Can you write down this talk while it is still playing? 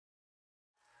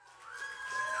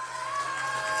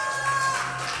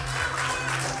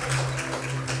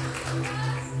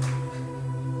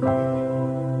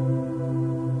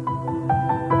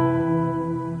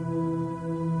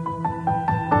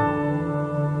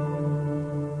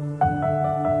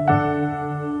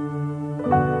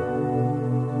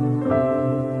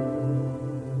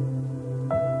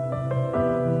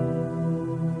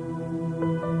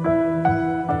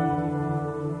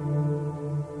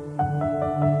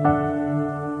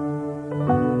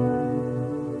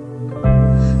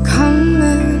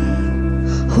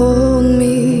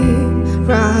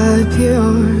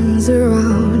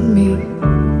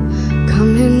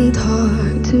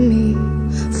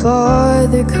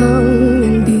come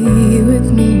and be with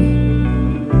me.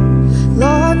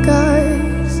 Lock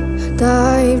eyes,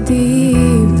 dive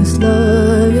deep, this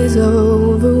love is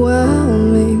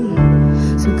overwhelming.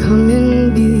 So come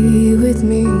and be with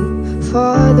me,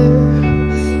 Father,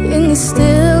 in the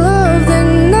still of the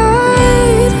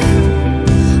night.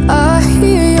 I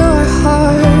hear your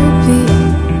heartbeat,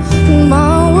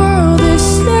 my world is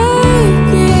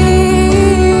shaking.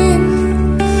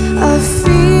 I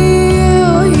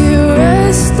feel you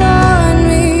rest on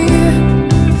me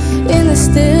in the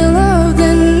still of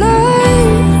the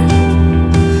night.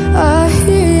 I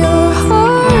hear your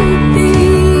heartbeat.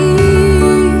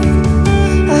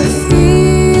 I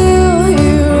feel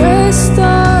you rest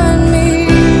on me.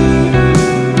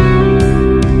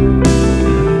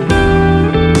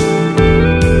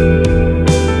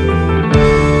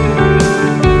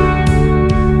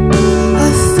 I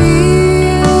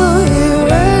feel you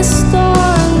rest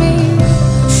on me.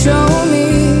 Show me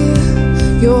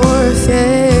your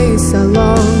face. I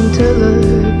long to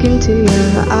look into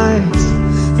your eyes.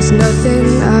 There's nothing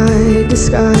I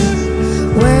disguise.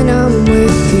 When I'm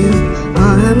with you,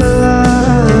 I'm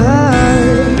alive.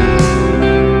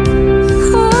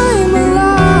 I'm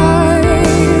alive.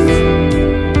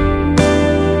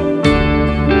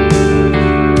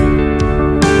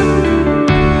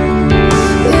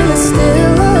 In the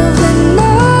still of the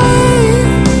night,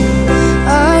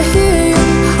 I hear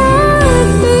your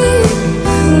heartbeat.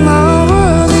 My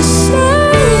world is shaking.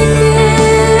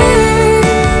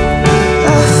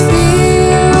 I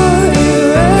feel you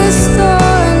rest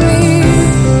on me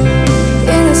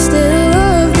in the still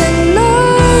of the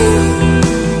night.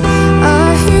 I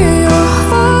hear your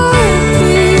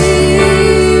heartbeat.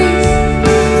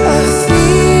 I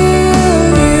feel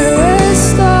you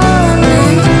rest on me.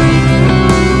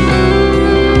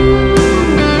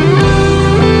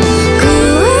 Come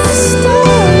rest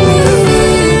on me.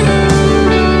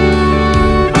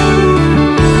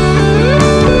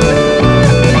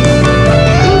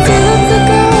 Fill up the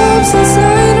gaps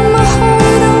inside of my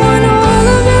heart. I want all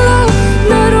of your love,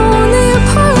 not only a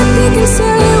part. They can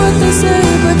say what they say,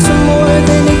 but you're more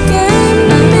than a game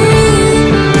to me.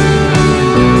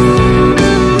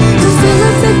 Fill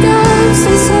up the gaps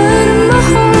inside of my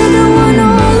heart. I want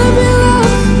all of your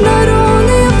love, not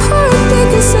only a part. They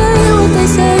can say what they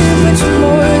say, but you're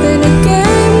more than a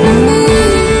game to me.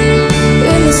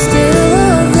 In the still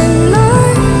of the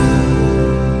night,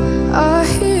 I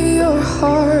hear your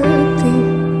heartbeat.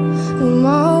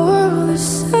 My world is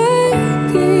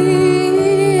shaking.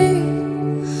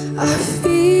 I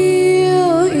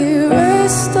feel you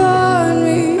rest on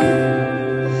me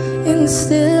in the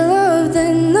still of the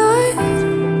night.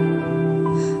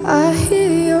 I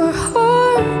hear your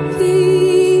heartbeat.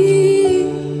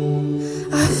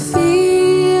 I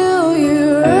feel you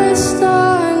rest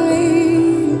on me.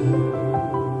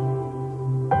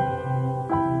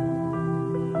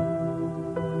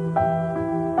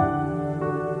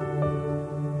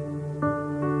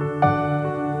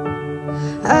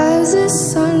 As the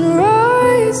sun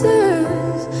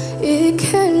rises, it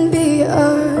can be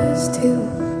us too.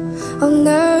 I'll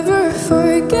never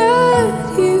forget